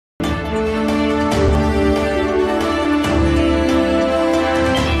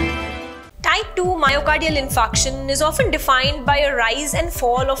myocardial infarction is often defined by a rise and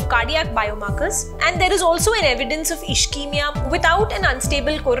fall of cardiac biomarkers, and there is also an evidence of ischemia without an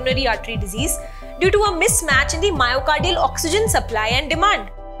unstable coronary artery disease due to a mismatch in the myocardial oxygen supply and demand.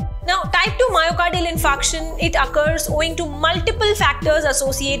 Now, type 2 myocardial infarction, it occurs owing to multiple factors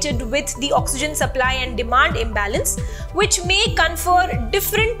associated with the oxygen supply and demand imbalance, which may confer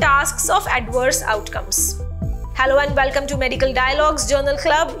different tasks of adverse outcomes. Hello and welcome to Medical Dialogues Journal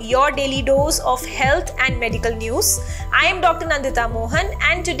Club, your daily dose of health and medical news. I am Dr. Nandita Mohan,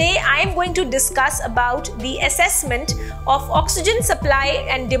 and today I am going to discuss about the assessment of oxygen supply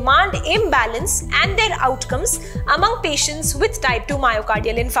and demand imbalance and their outcomes among patients with type 2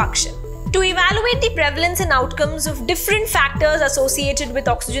 myocardial infarction. To evaluate the prevalence and outcomes of different factors associated with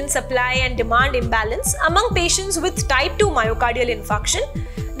oxygen supply and demand imbalance among patients with type 2 myocardial infarction,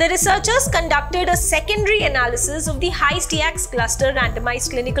 the researchers conducted a secondary analysis of the high-STIACS cluster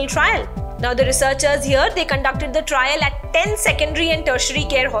randomized clinical trial. Now, the researchers here, they conducted the trial at 10 secondary and tertiary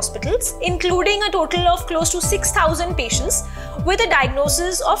care hospitals, including a total of close to 6,000 patients with a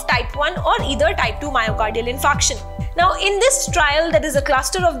diagnosis of type 1 or either type 2 myocardial infarction. Now, in this trial, that is a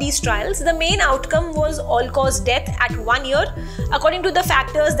cluster of these trials, the main outcome was all-cause death at 1 year, according to the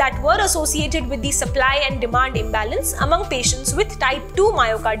factors that were associated with the supply and demand imbalance among patients with type 2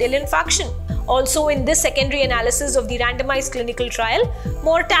 myocardial infarction. Also, in this secondary analysis of the randomized clinical trial,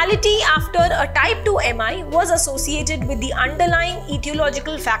 mortality after a type 2 MI was associated with the underlying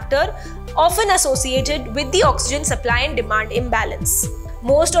etiological factor often associated with the oxygen supply and demand imbalance.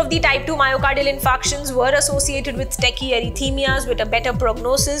 Most of the type 2 myocardial infarctions were associated with tachyarrhythmias with a better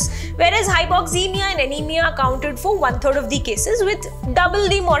prognosis, whereas hypoxemia and anemia accounted for 1/3 of the cases, with double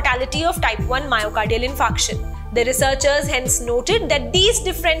the mortality of type 1 myocardial infarction. The researchers hence noted that these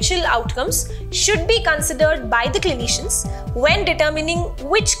differential outcomes should be considered by the clinicians when determining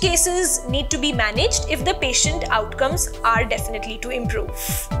which cases need to be managed if the patient outcomes are definitely to improve.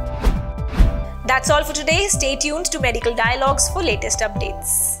 That's all for today. Stay tuned to Medical Dialogues for latest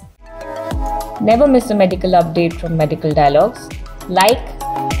updates. Never miss a medical update from Medical Dialogues. Like,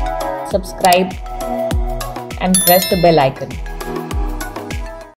 subscribe, and press the bell icon.